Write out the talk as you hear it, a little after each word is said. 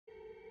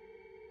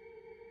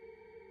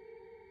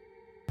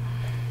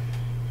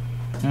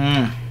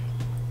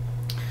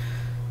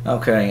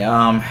Okay,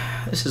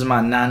 this is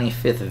my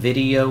 95th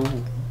video,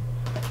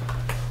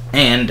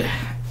 and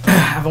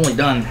I've only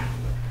done,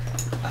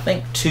 I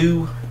think,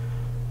 2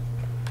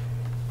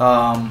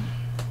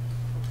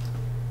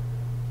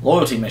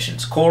 loyalty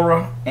missions,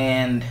 Cora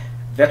and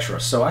Vetra.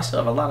 So I still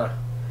have a lot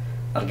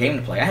of game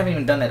to play. I haven't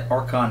even done that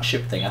Archon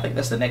ship thing. I think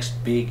that's the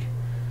next big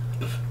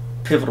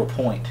pivotal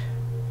point.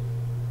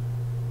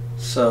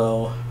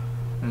 So,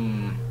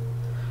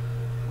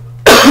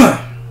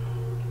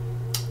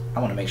 I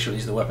want to make sure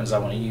these are the weapons I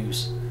want to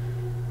use.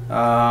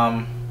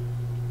 My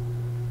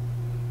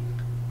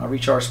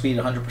recharge speed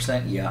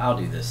 100%. Yeah, I'll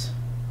do this.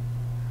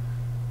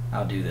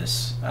 I'll do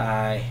this.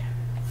 I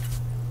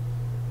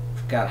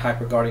forgot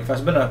hyper guarding.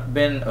 It's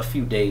been a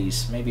few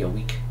days, maybe a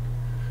week,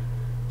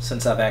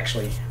 since I've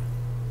actually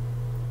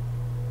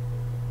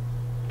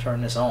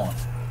turned this on.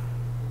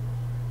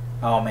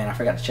 Oh man, I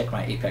forgot to check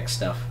my Apex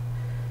stuff.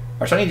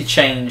 Alright, so I need to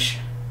change.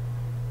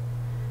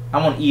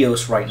 I'm on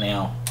EOS right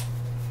now.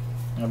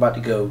 I'm about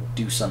to go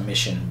do some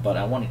mission, but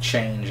I want to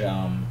change,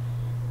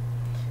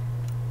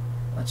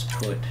 let's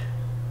put,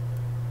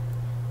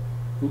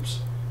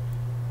 oops,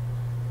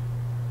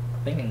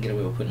 I think I can get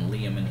away with putting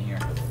Liam in here.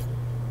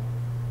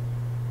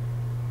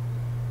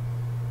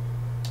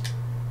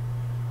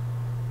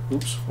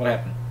 Oops, what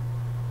happened?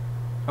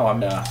 Oh, I'm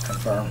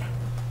confirmed.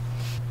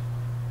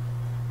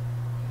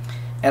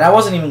 And I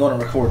wasn't even going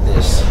to record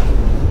this,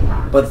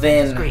 but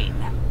then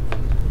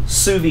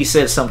Suvi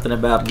said something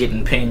about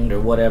getting pinged or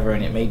whatever,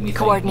 and it made me think,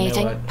 coordinating.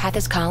 You know what? Path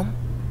is calm.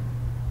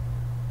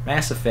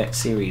 Mass Effect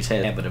series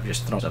has a habit of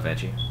just throwing stuff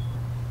at you,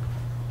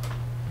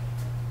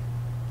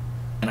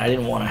 and I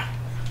didn't want to.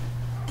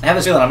 I have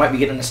this feeling I might be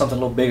getting into something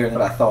a little bigger than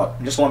what I thought.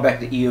 I'm just going back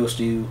to EOS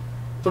to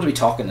supposed to be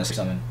talking to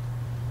something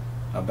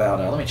about.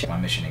 Let me check my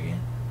mission again,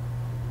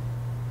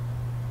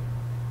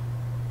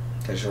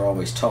 because you're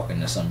always talking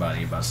to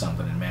somebody about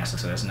something in Mass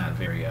Effect, so that's not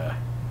very. That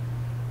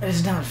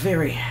is not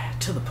very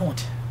to the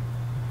point.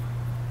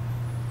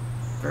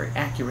 Very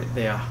accurate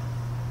there.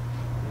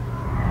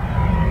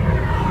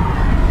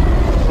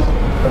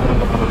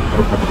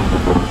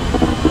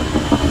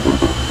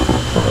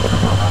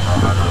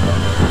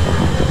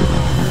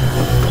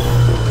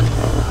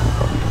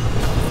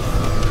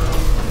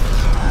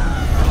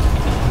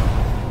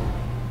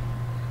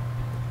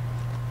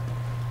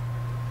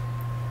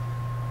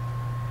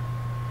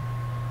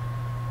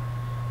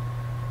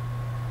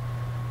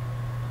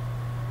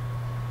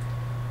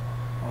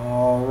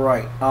 All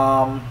right.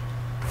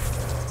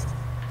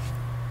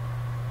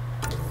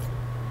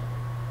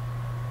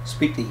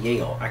 Speak to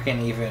Yale. I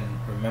can't even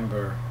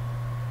remember.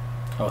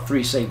 Oh,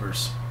 Three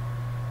Sabers.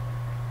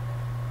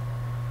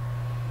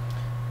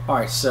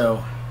 Alright,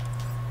 so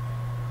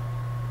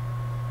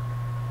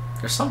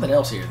there's something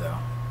else here though.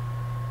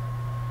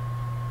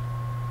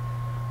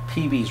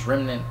 Peebee's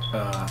Remnant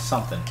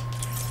something.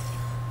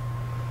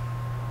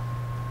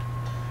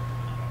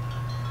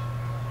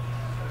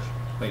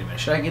 Wait a minute,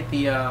 should I get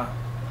the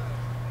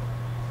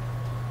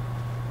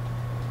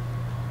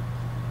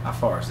how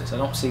far is this? I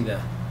don't see the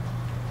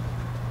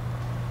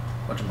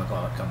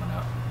whatchamacallit coming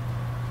up.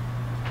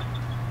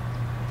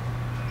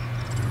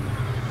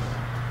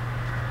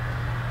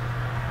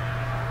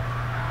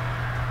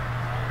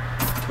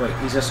 Wait,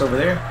 he's just over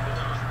there?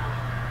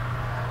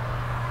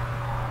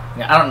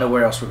 Yeah, I don't know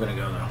where else we're gonna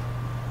go though.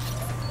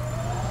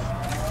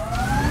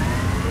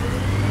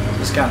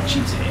 This kind of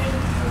cheats here.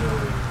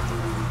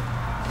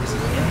 Is he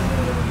in?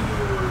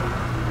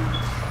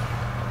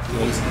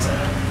 Yeah, he's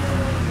inside.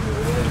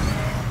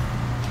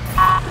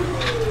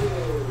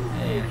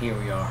 And here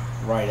we are,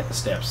 right at the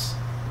steps.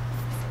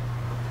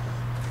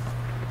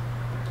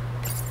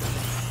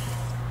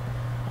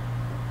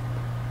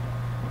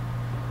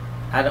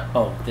 I don't.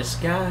 Oh, this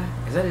guy?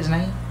 Is that his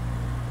name?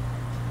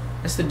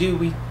 That's the dude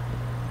we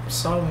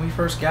saw when we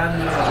first got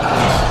here.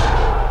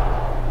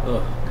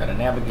 Ugh, gotta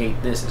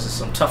navigate this. This is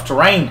some tough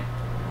terrain.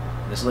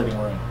 This living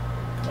room.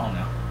 Come on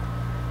now.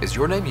 Is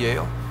your name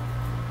Yale?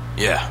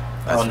 Yeah,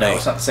 that's oh no, me.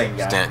 it's not the same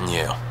guy. Stanton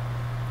Yale.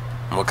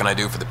 And what can I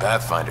do for the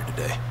Pathfinder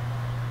today?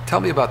 Tell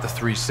me about the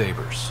Three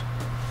Sabers.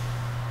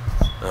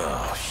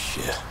 Oh,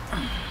 shit.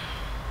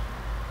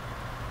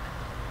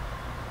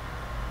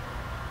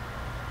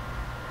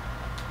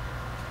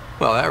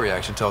 Well, that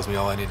reaction tells me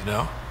all I need to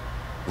know.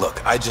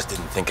 Look, I just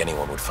didn't think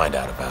anyone would find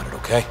out about it,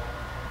 okay?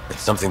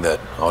 It's something that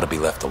ought to be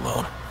left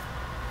alone.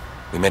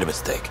 We made a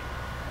mistake.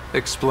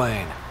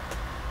 Explain.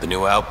 The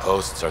new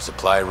outposts, our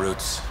supply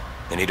routes,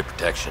 they needed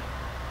protection.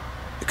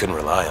 We couldn't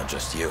rely on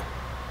just you.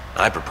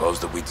 I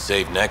proposed that we'd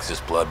save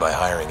Nexus blood by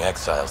hiring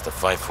exiles to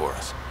fight for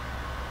us.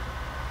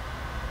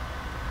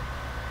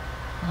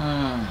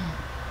 I'm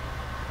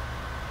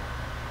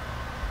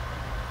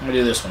gonna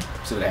do this one,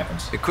 see what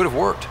happens. It could have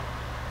worked.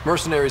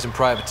 Mercenaries and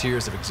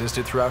privateers have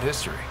existed throughout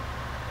history.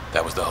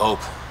 That was the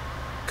hope.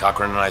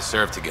 Cochran and I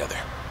served together.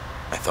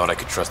 I thought I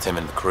could trust him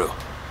and the crew.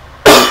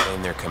 I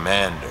became their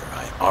commander,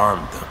 I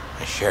armed them,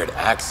 I shared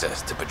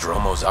access to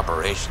Prodromos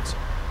operations.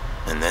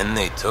 And then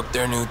they took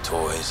their new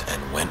toys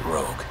and went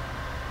rogue.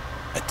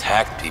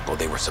 Attacked people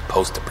they were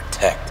supposed to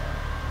protect.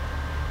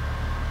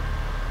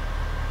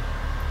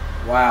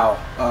 Wow.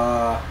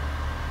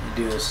 You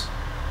do this.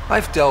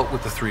 I've dealt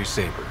with the Three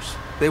Sabers.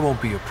 They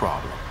won't be a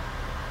problem.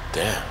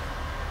 Damn.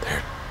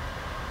 They're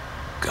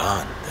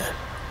gone then.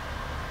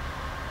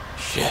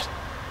 Shit.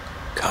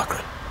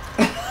 Cochran.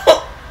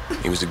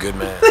 He was a good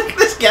man. Look at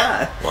this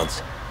guy.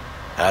 Once.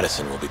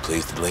 Addison will be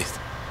pleased at least.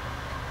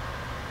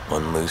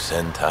 One loose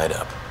end tied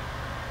up.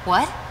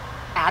 What?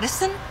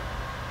 Addison?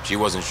 She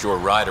wasn't sure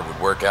Ryder would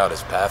work out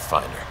as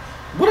Pathfinder.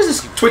 What is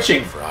this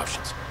twitching For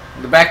options.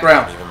 in the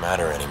background? Doesn't even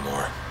matter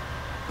anymore.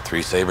 The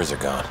Three Sabers are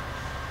gone.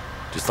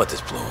 Just let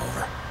this blow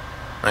over.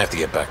 I have to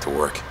get back to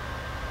work.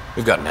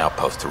 We've got an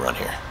outpost to run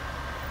here.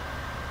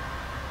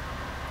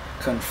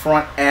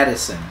 Confront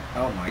Addison.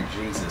 Oh my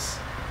Jesus.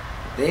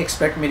 They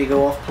expect me to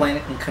go off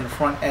planet and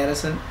confront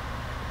Addison?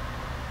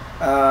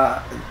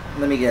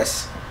 Let me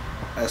guess.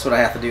 That's what I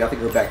have to do. I have to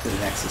go back to the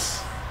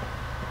Nexus.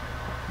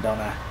 Don't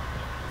I?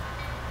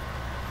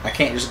 I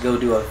can't just go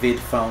do a vid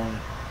phone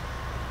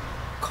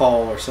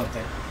call or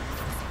something.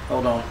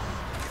 Hold on.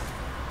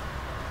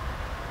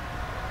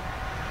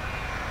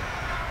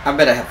 I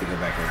bet I have to go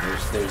back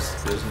there.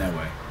 There's no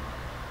way.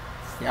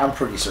 Yeah, I'm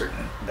pretty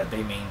certain that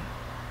they mean.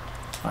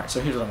 Alright,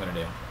 so here's what I'm gonna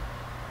do.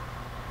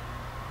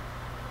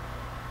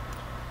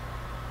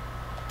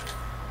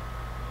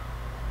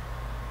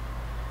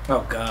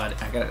 Oh god,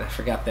 I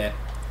forgot that.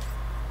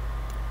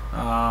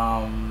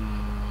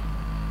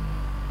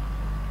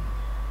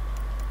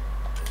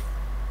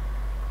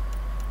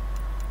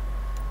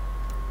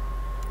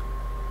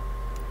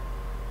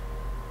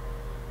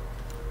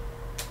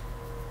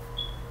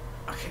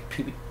 Okay,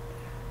 Peebee.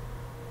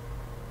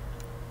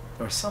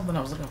 There was something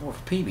I was looking for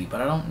Peebee,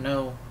 but I don't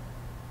know.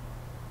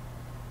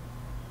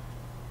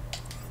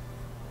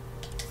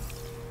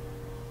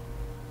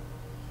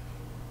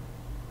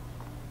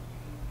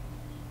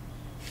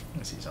 Let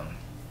me see something.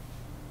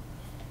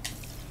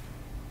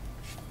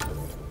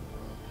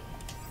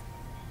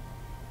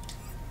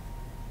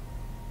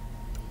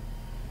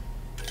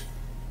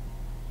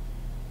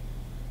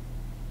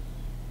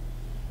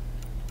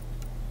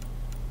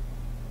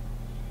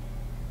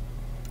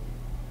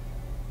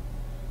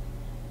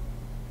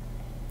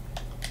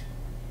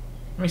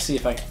 Let me see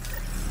if I can.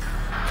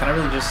 I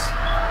really just.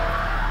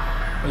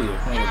 What do you do?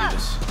 Let me do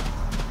this.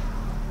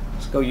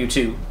 Let's go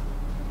YouTube.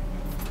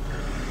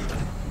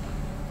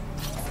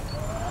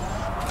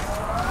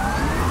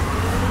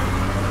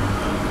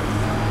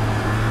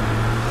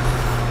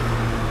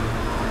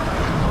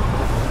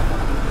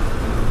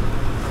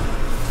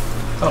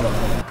 Hold on,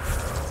 hold on.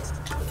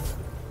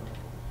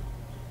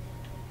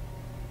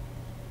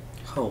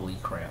 Holy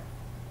crap.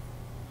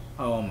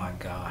 Oh my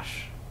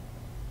gosh.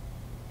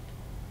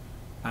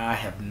 I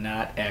have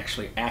not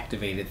actually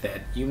activated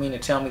that. You mean to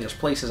tell me there's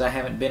places I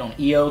haven't been on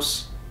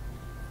EOS?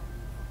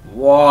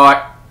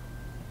 What?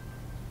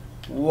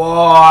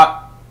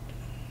 What?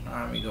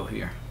 Let me go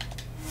here.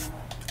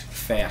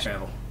 Fast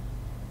travel.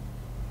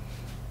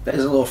 That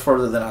is a little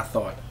further than I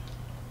thought.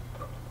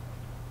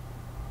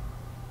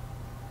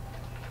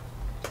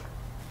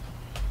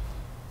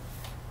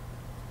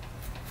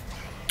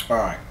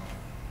 Alright.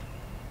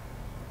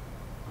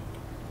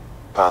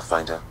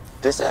 Pathfinder,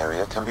 this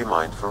area can be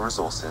mined for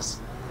resources.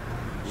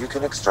 You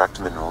can extract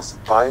minerals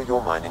via your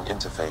mining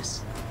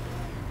interface.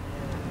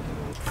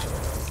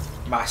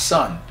 My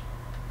son.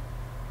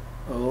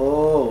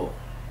 Oh.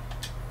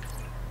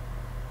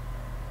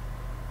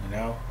 You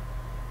know?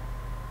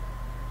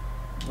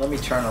 Let me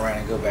turn around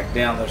and go back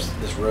down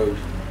this road.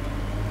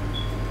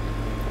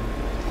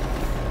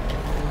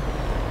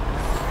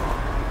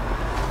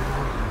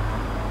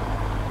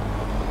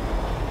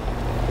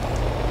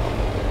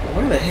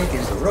 Where the heck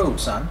is the road,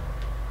 son?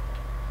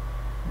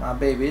 My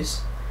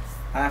babies.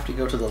 I have to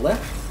go to the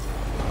left.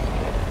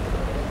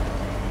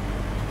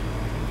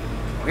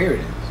 Oh, here it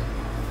is.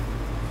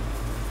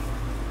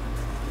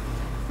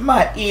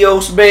 My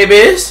EOS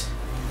babies.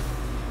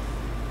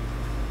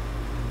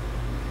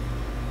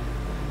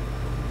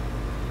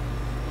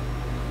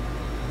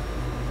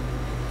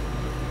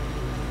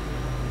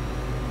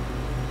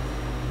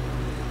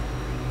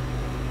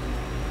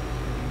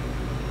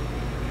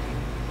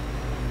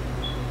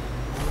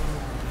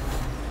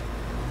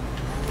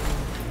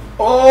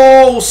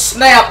 Oh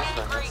snap!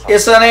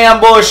 It's an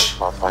ambush!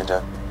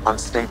 Pathfinder,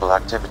 unstable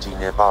activity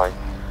nearby.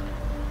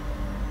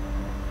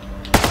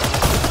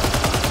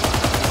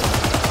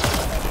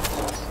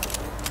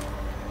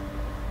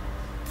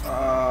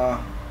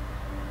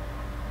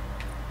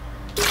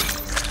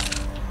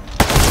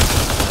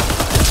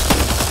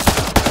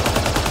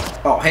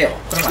 Oh hell,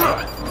 what am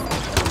I?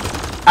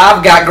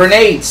 I've got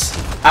grenades!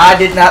 I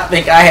did not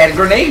think I had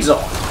grenades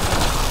on.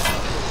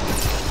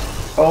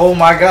 Oh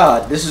my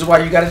god, this is why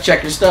you gotta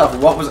check your stuff.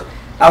 What was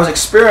I was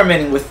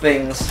experimenting with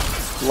things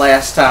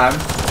last time.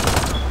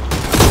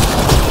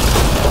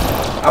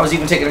 I was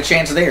even taking a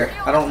chance there.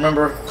 I don't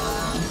remember.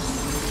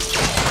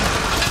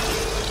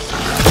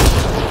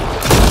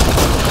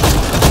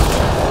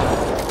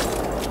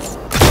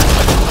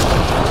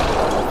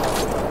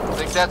 I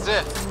think that's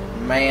it.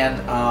 Man,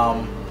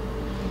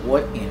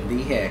 what in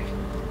the heck?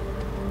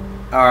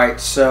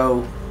 Alright,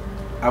 so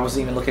I was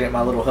even looking at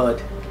my little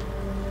HUD.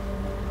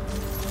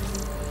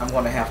 I'm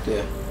gonna have to.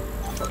 Is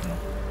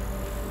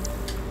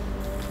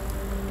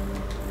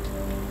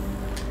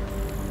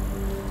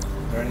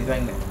there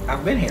anything that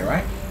I've been here,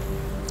 right?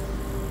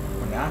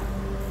 Or not?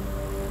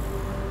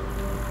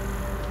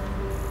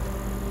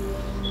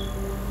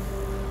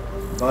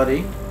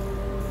 Buddy.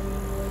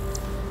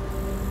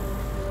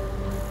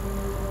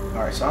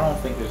 Alright, so I don't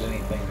think there's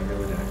anything to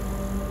really do.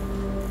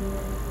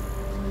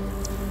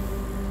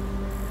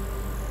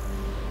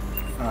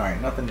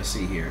 Alright, nothing to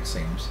see here, it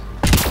seems.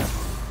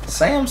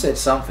 Sam said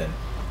something.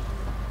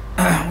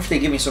 I wish they'd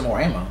give me some more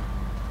ammo.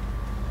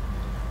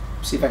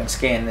 See if I can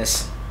scan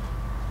this.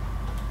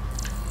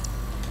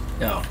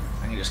 No,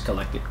 I can just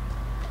collect it.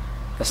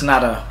 That's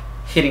not a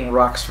hitting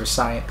rocks for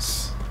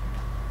science.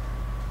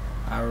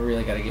 I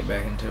really gotta get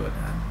back into it.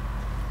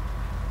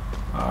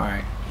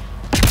 Alright.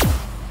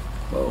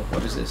 Whoa,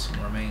 what is this?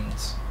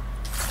 Remains.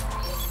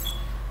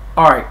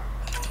 Alright.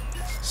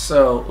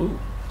 So, ooh,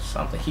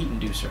 something. Heat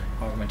inducer.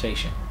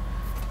 Augmentation.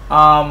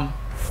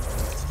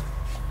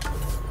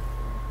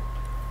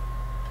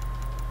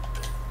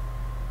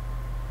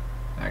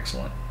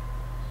 Excellent.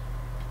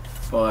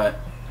 But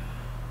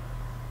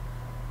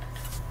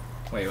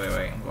wait,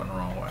 I'm going the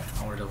wrong way.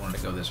 I really wanted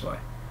to go this way.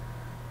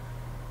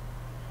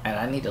 And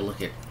I need to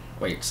look at,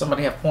 wait,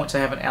 somebody have points I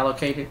haven't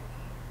allocated?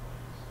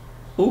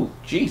 Ooh,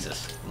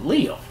 Jesus.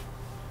 Liam.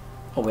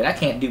 Oh wait, I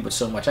can't do but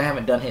so much. I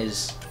haven't done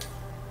his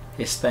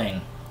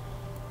thing.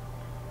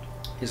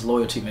 His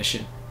loyalty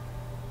mission.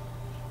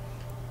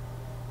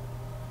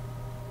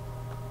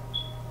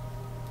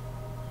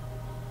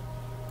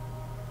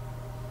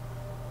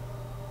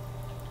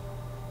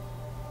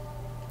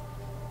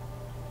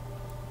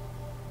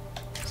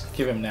 Let's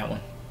give him that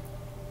one.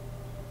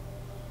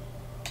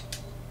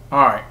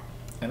 Alright.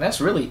 And that's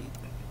really,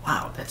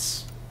 wow,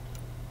 that's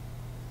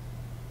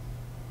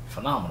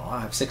phenomenal.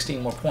 I have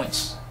 16 more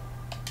points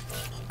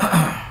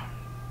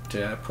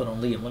to put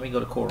on Liam. Let me go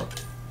to Cora.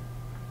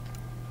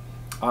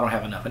 I don't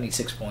have enough. I need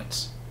 6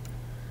 points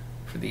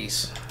for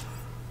these.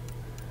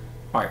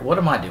 Alright, what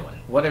am I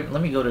doing?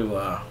 Let me go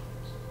to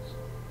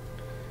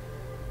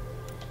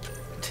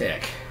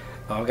tech.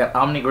 Oh, I've got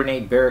Omni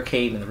Grenade,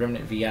 Barricade, and the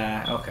Remnant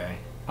VI. Okay.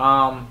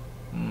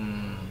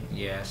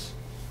 Yes.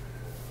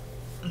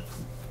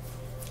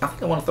 I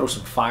think I want to throw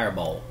some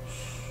fireballs.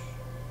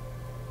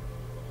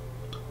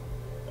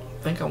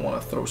 I think I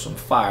want to throw some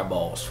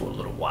fireballs for a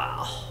little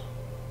while.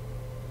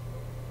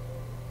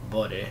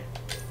 Buddy.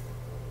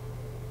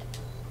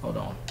 Hold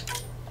on.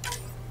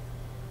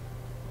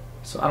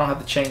 So I don't have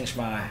to change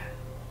my...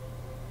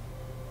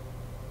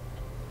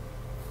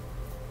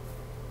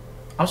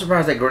 I'm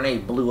surprised that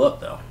grenade blew up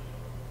though.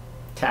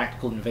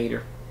 Tactical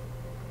Invader.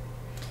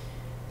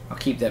 I'll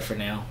keep that for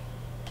now.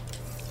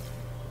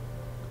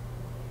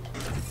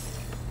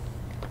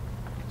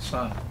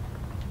 Son.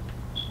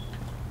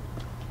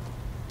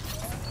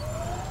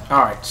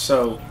 Alright,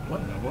 so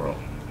what in the world?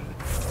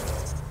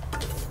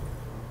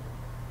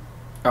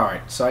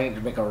 Alright, so I need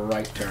to make a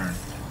right turn.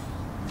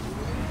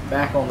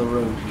 Back on the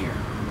road here.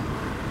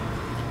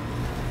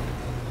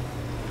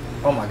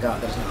 Oh my god,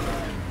 there's no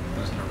road.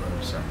 There's no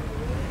road, sir.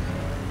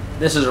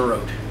 This is a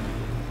road.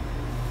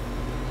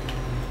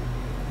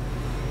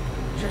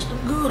 Just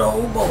some good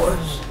old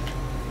boys.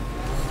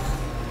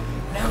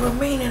 Never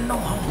meaning no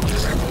harm.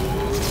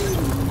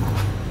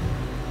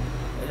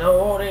 And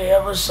all they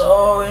ever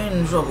saw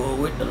in trouble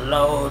with the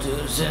law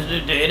since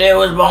the day they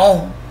was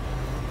born.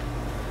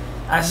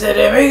 I said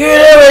they make it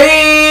ever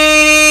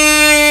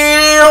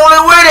easy, the only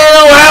way they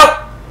know how.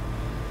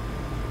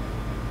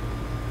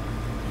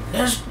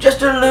 There's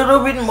just a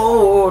little bit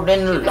more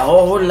than the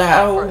law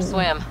allows. For a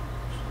swim.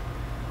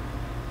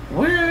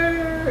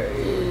 Where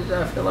is...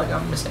 I feel like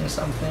I'm missing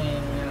something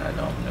and I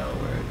don't know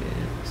where it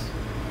is.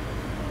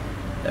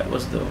 That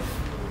was the...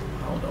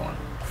 Hold on.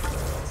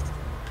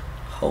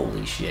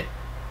 Holy shit.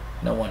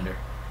 No wonder.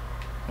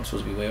 I'm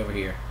supposed to be way over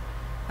here.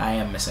 I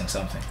am missing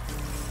something.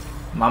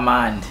 My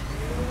mind...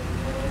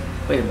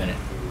 Wait a minute.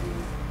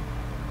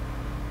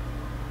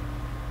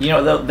 You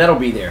know, that'll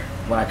be there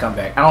when I come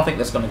back. I don't think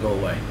that's going to go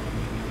away.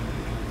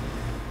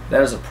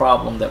 That is a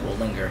problem that will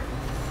linger.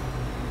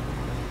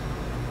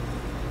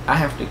 I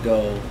have to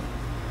go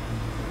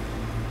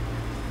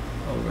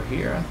over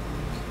here.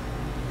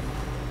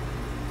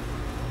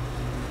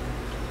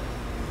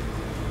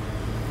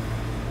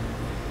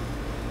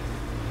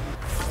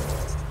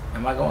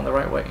 Am I going the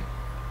right way?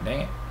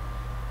 Dang it.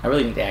 I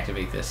really need to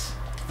activate this.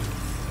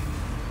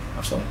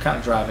 So I'm kind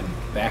of driving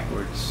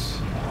backwards.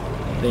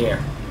 There.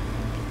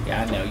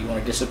 Yeah, I know. You want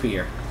to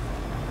disappear.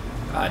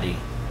 ID.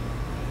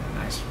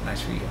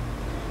 Nice for you.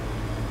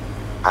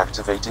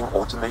 Activating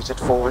automated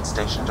forward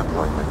station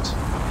deployment.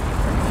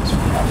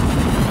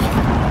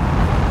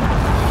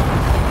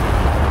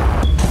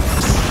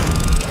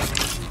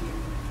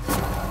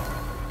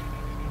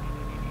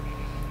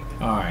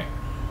 Alright.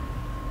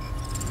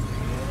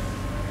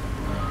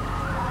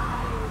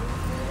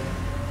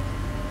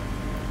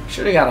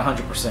 Should have got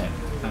 100%.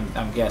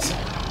 I'm guessing.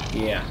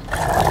 Yeah.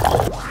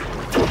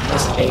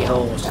 This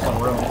a-hole wants to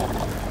come ruin it.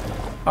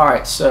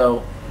 Alright,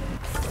 so...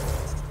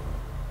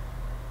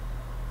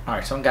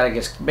 Alright, so I gotta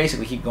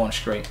basically keep going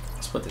straight.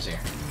 Let's put this here.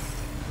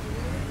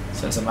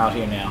 Since I'm out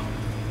here now.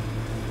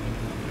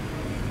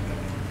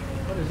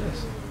 What is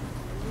this?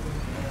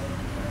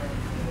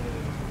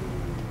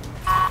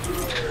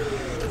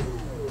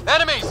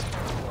 Enemies!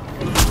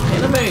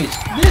 Enemies!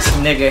 This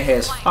nigga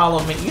has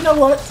followed me. You know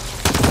what?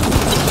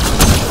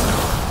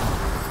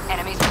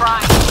 Enemies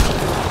prime.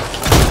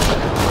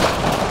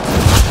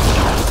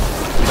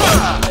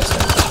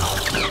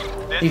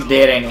 He's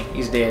dead, ain't he?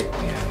 He's dead.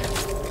 Yeah.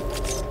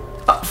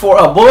 For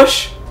a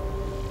bush?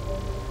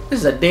 This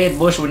is a dead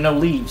bush with no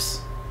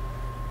leaves.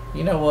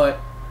 You know what?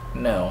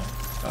 No.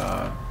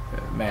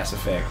 Mass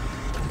Effect.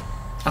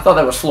 I thought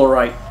that was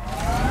fluorite.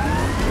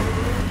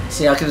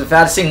 See, because if I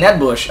had seen that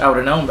bush, I would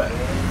have known better.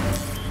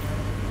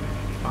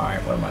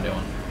 Alright, what am I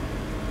doing?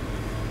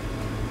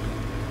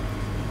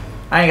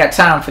 I ain't got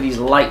time for these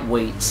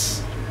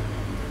lightweights.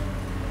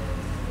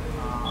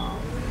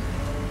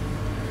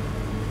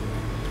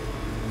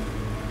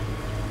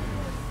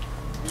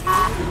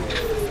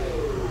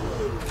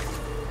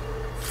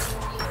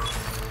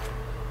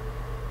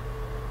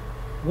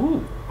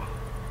 Ooh.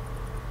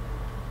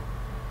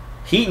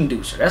 Heat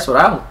inducer. That's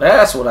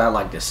what I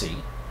like to see.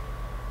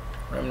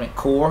 Remnant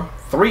core.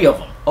 3 of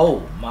them.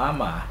 Oh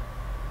my.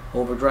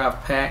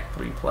 Overdrive pack.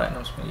 3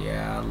 platinums.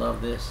 Yeah, I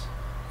love this.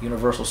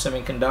 Universal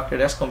semiconductor.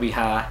 That's gonna be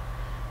high.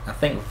 I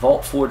think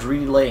Vault Forge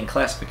relay and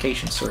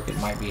classification circuit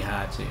might be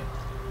high too.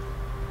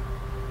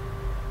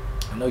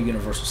 I know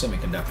universal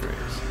semiconductor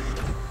is.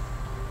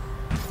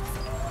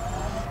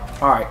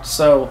 Alright,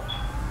 so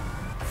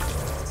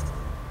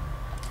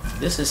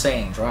this is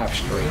saying drive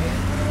straight in.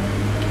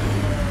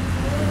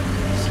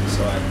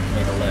 So I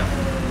make a left.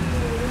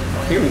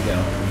 Oh, here we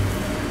go.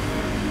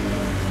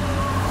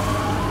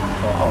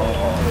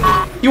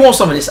 Oh. You want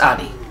some of this,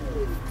 Adi?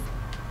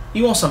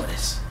 You want some of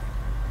this?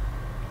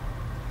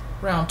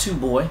 Round 2,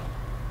 boy.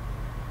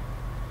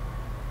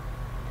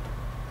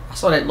 I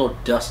saw that little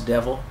dust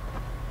devil.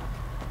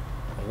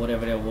 Or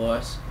whatever that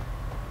was.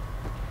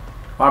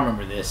 I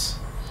remember this.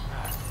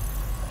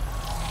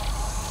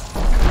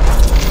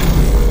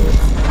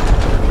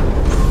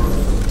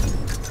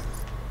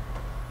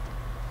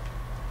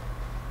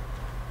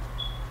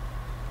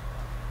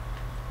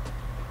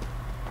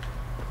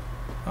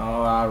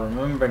 Oh, I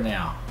remember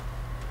now.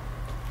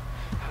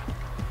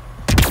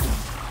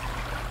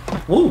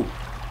 Woo!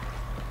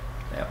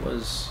 That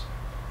was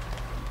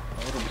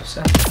a little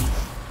deceptive.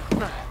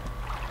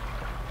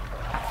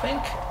 I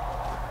think.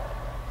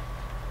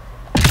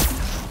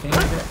 Can you do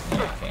that?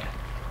 Yeah, I can.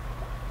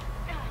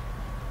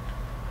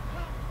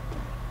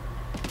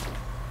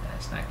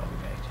 That's not gonna be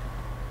major.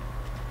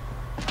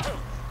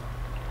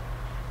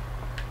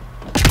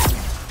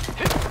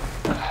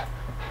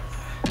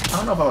 I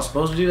don't know if I was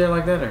supposed to do that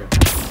like that or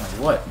like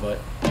what, but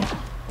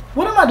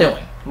what am I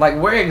doing? Like,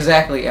 where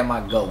exactly am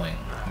I going?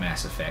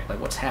 Mass Effect. Like,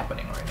 what's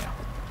happening right now?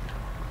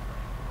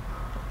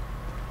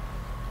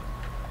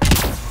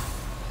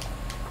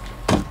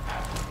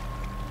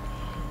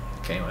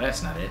 Okay, well,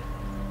 that's not it.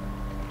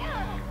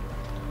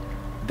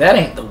 That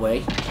ain't the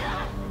way.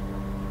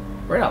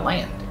 Where'd I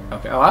land?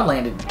 Okay, oh, I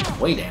landed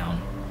way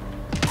down.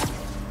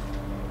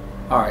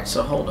 Alright,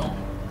 so hold on.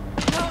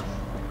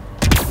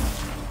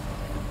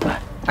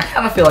 I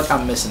kind of feel like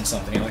I'm missing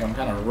something. Like, I'm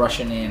kind of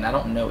rushing in. I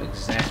don't know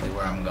exactly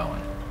where I'm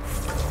going.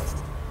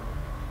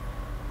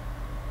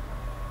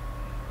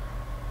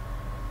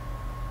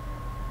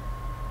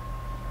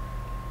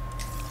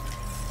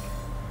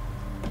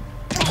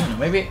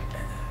 Maybe.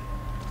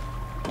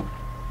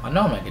 I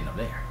know I'm not getting up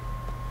there.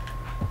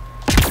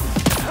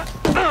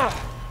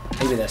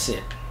 Maybe that's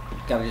it.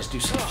 Gotta just do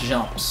some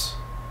jumps.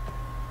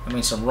 I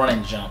mean, some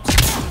running jumps.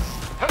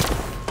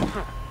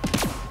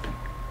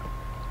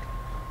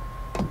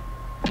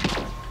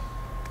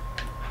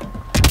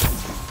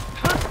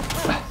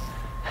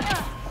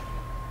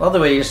 Well, the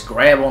way they just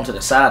grab onto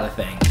the side of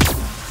things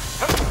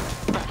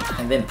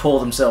and then pull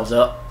themselves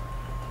up.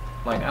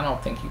 Like, I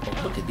don't think you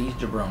can look at these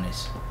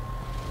jabronis.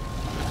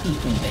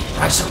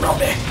 Nice around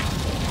there.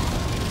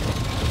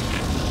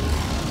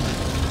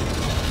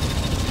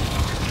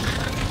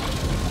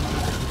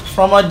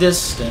 From a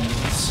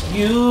distance,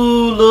 you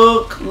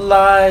look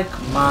like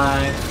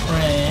my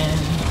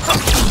friend.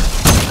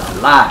 I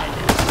lied.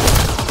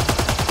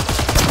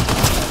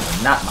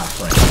 Not my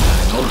friend. I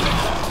know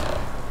that.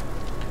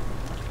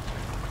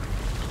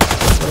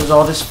 What is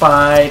all this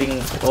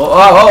fighting?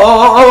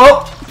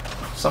 Oh!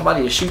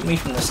 Somebody is shooting me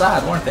from the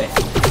side, weren't they?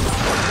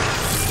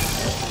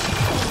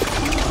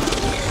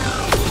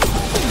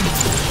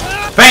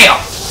 Bam!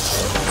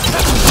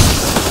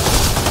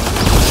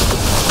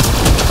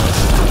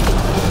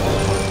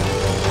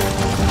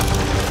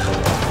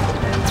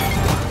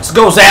 Let's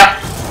go, Zap!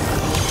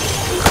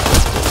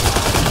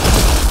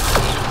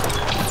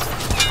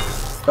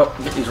 Oh,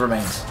 get these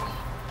remains.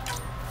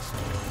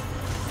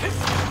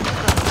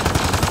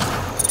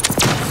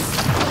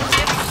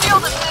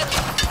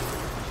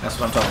 That's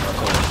what I'm talking about,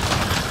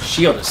 Cora.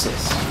 Shield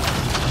assist.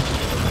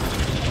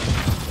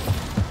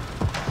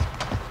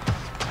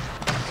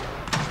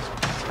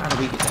 How do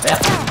we get to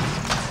that?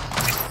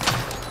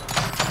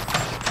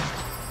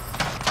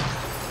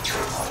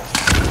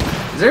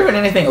 there even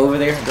anything over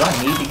there? Do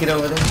I need to get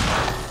over there?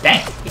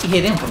 Dang, he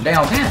hit him from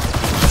downtown.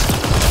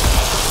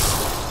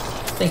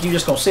 Think you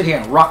just gonna sit here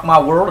and rock my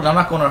world and I'm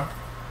not gonna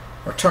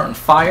return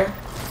fire?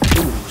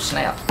 Ooh,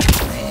 snap.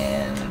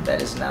 Man,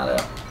 that is not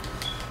a...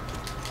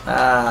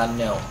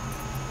 no.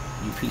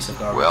 You piece of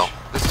garbage. Well,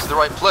 this is the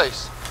right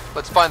place.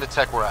 Let's find the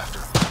tech we're after.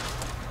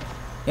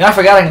 You know, I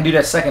forgot I can do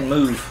that second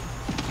move.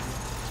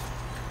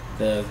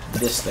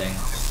 This thing.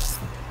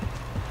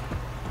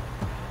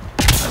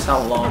 That's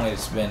how long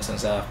it's been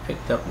since I've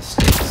picked up the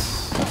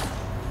sticks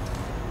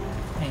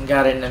and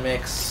got in the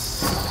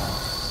mix.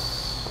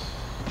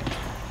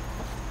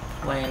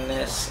 Playing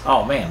this.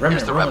 Oh man, Here's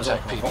remnant the ruins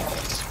rem-tech on Peebee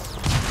needs.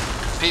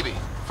 Peebee,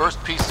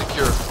 first piece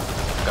secured.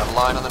 Got a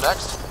line on the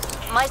next?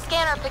 My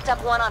scanner picked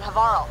up one on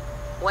Havarl.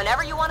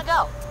 Whenever you want to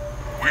go.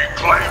 We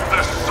claim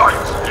the site,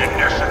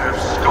 initiative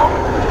scum!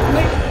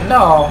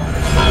 No.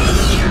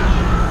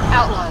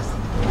 Outlaws.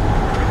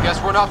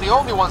 Guess we're not the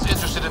only ones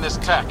interested in this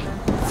tech.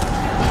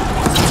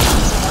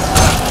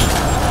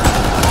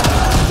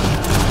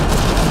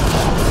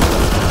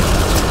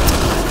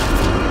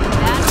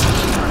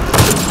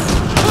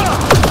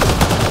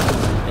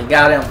 They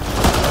got him.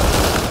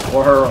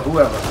 Or her, or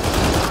whoever.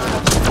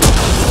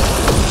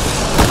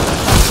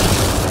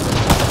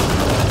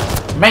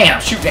 Man,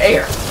 I'm shooting the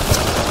air.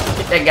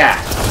 Get that guy.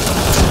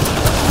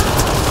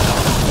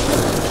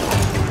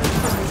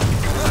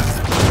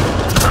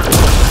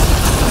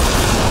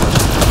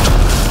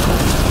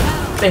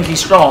 Think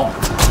he's strong.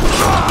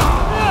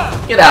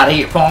 Get out of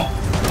here, punk.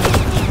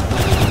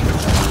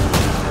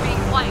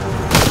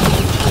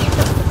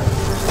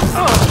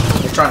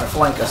 They're trying to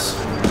flank us.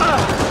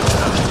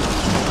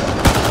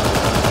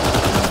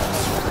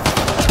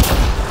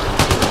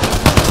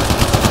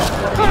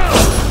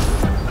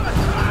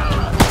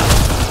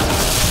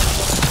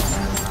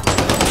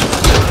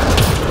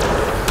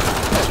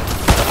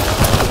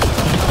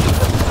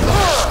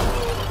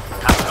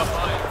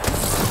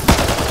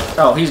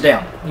 Oh, he's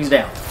down. He's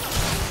down.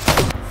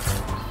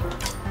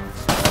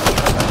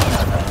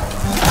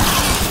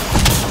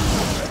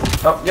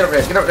 Oh, get up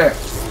there. Get up there.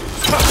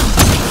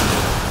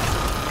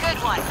 Good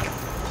one.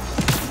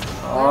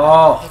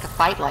 Oh. Take a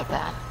fight like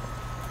that.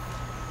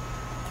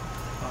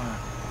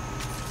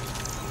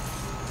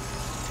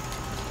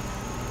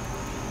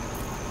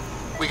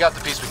 We got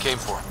the piece we came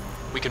for.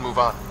 We can move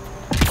on.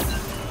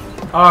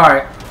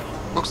 Alright.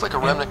 Looks like a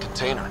remnant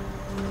container.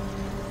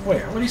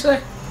 Where? What did he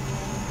say?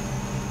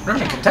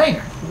 Remnant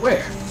container?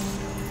 Where?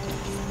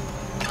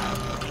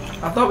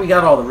 I thought we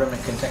got all the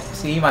remnant containers.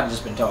 See, he might have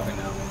just been talking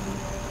now.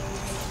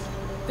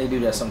 They do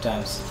that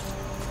sometimes.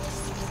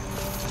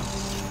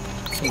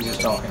 He's just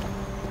talking.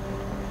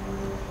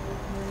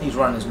 He's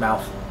running his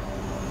mouth.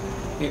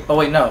 Oh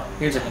wait, no.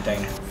 Here's a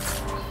container.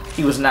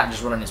 He was not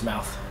just running his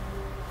mouth.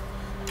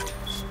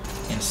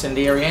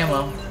 Incendiary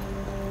ammo.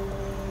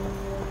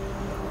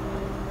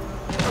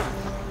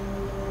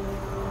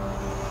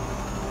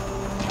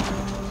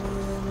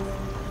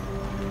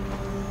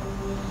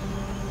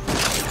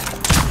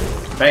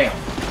 Bam.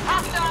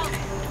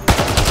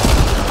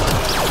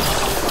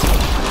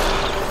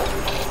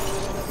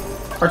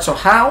 Alright, so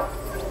how?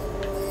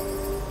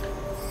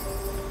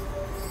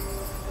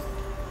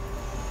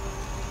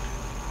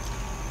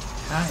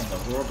 How in the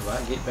world do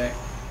I get back?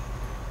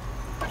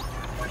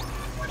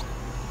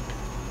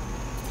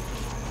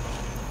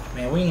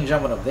 Man, we ain't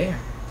jumping up there.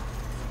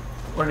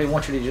 What do they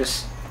want you to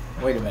just...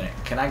 Wait a minute.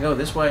 Can I go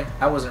this way?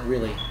 I wasn't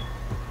really...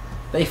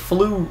 They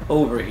flew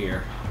over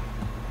here.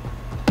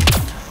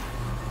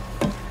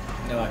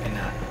 No, I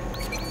cannot.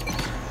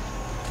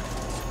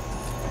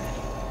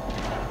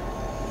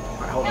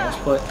 Alright, hold on. Let's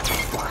put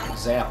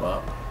Zap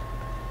up.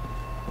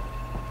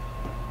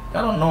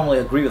 I don't normally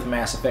agree with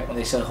Mass Effect when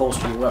they say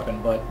holster your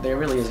weapon, but there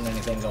really isn't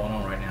anything going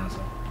on right now,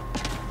 so...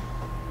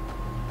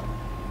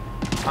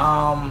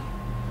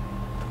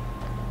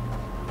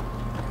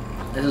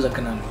 This is a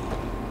conundrum.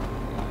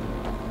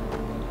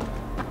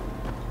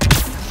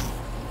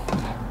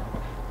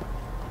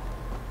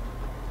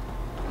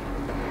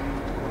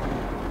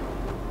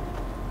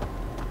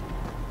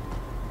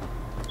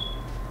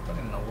 What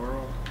in the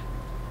world?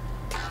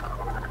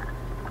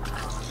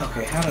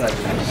 Okay, how did I do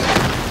this?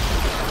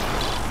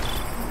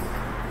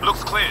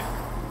 Looks clear.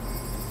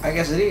 I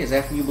guess it is.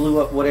 After you blew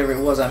up whatever it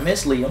was I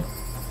missed, Liam.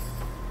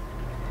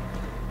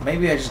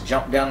 Maybe I just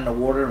jumped down in the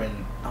water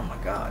and... Oh my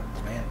god,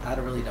 man. I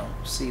really don't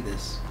see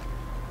this.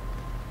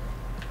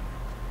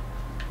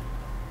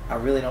 I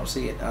really don't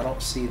see it. I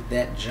don't see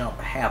that jump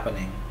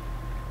happening.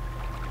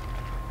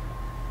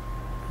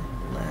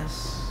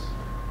 Unless...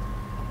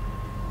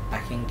 I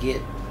can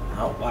get...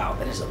 Oh wow,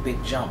 that is a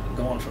big jump.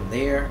 Going from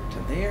there to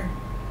there.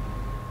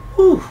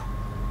 Whew.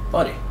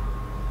 Buddy.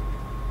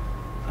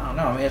 I don't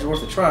know. I mean, it's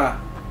worth a try.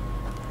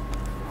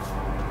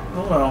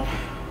 Hold on.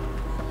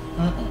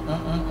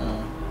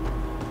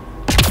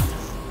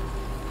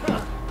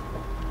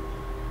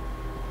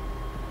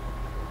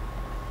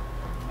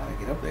 Gotta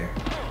get up there.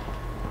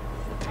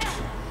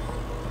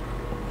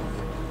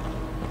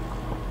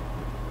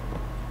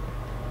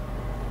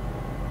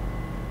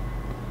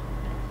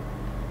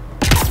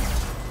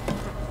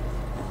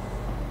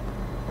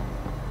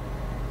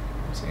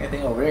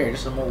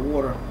 There's some more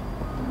water.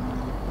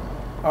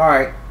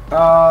 Alright.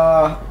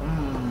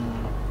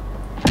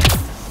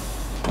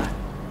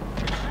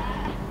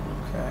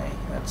 Okay,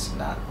 that's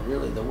not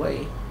really the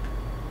way.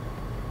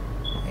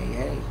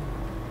 Hey.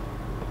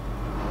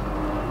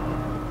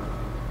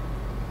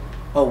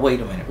 Oh,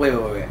 wait a minute. Wait.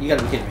 You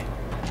gotta be kidding me.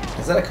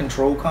 Is that a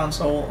control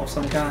console of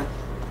some kind?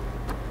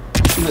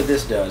 Let's see what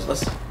this does.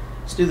 Let's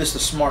do this the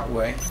smart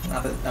way.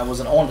 Not that I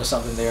wasn't on to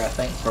something there, I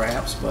think,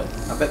 perhaps, but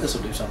I bet this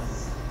will do something.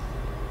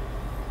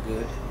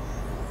 Good.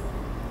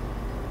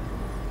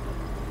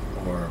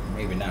 Or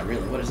maybe not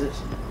really. What is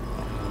this?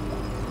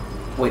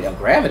 Wait, a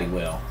gravity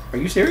well. Are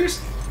you serious?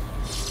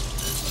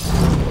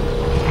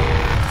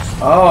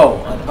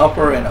 Oh, an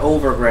upper and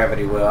over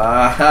gravity well.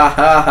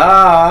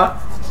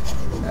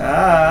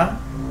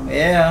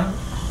 Yeah.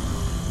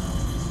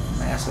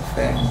 Mass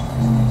Effect.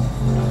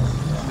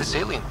 This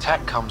alien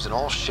tech comes in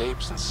all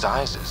shapes and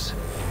sizes.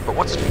 But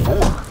what's it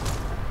for?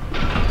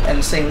 I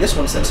hadn't seen this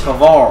one since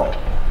Havarl.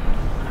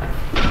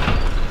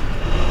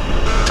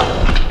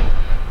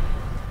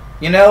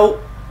 You know,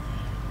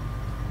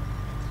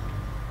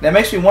 that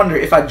makes me wonder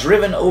if I'd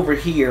driven over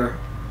here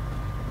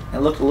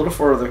and looked a little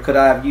further, could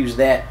I have used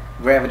that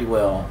gravity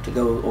well to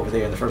go over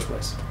there in the first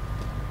place?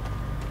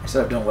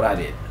 Instead of doing what I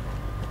did.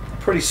 I'm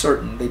pretty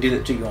certain they do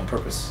that to you on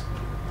purpose.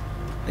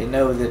 They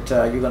know that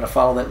you're going to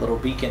follow that little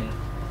beacon,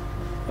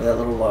 or that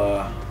little,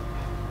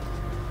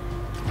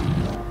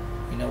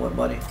 you know what,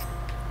 buddy?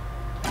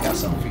 I got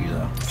something for you,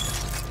 though.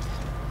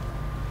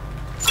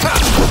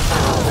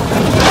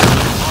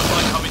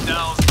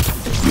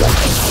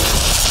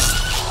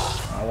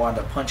 I wound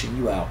up punching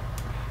you out.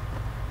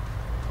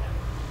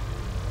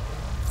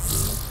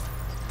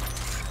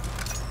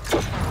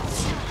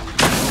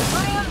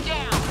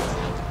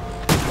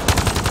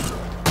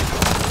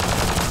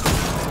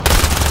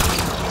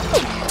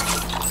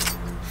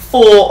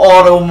 Full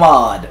auto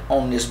mod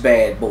on this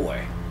bad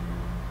boy.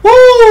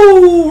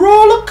 Woo!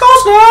 Roller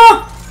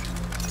coaster!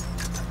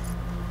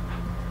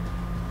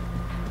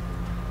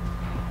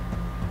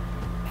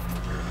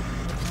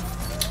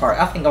 Alright,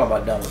 I think I'm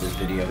about done with this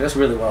video. That's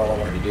really what all I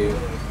wanted to do.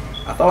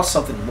 I thought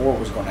something more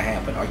was going to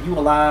happen. Are you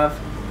alive?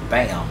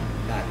 Bam.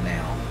 Not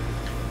now.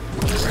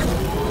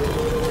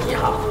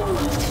 Yeah.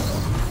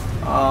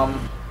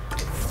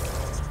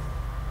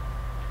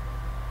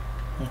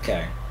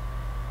 Okay.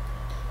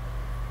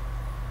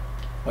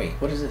 Wait,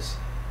 what is this?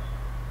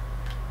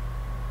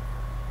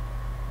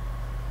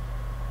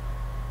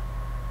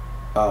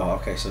 Oh,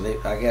 okay, so they,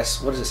 I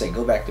guess, what does it say?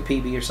 Go back to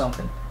Peebee or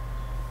something?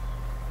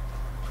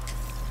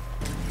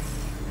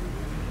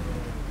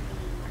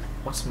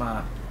 What's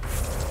my...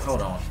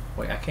 Hold on.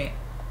 Wait, I can't...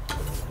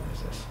 What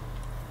is this?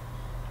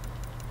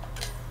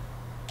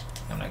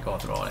 I'm not going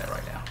through all that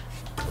right now.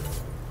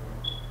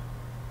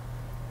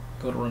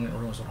 Go to Remnant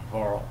Ruins on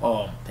Havarl.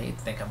 Oh, they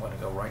think I'm going to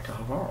go right to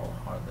Havarl.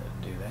 Or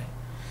do they?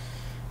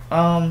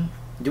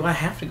 Do I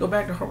have to go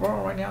back to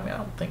Havarl right now? I mean, I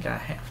don't think I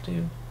have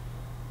to.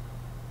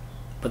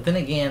 But then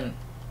again,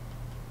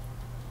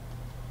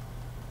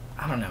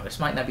 I don't know. This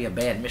might not be a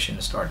bad mission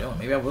to start doing.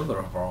 Maybe I will go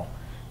to Havarl.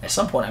 At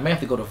some point, I may have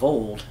to go to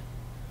Vold,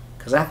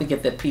 because I have to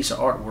get that piece of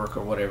artwork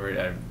or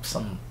whatever,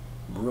 some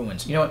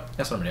ruins. You know what?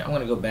 That's what I'm going to do. I'm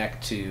going to go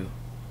back to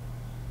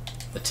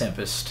the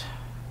Tempest.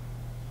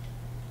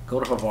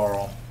 Go to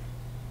Havarl.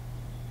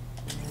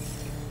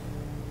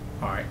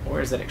 Alright,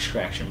 where's that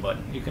extraction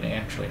button? You can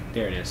actually...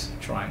 There it is.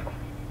 Triangle.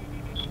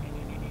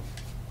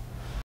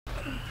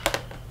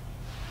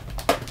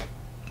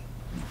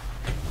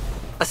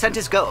 Ascent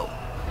is go.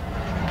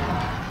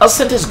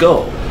 Ascent is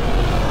go.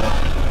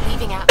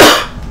 Leaving out.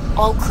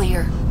 All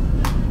clear.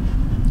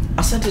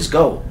 Ascent is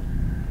go.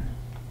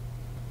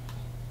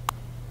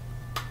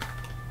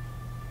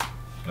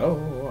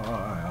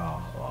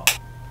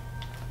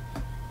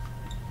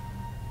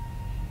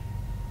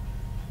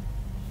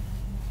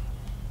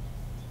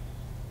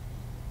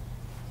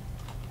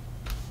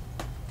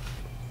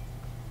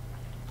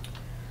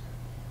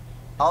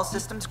 All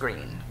systems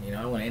green. You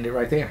know, I want to end it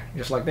right there,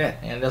 just like that.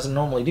 And it doesn't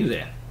normally do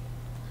that.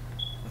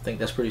 I think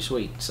that's pretty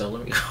sweet. So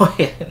let me go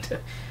ahead and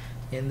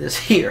end this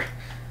here.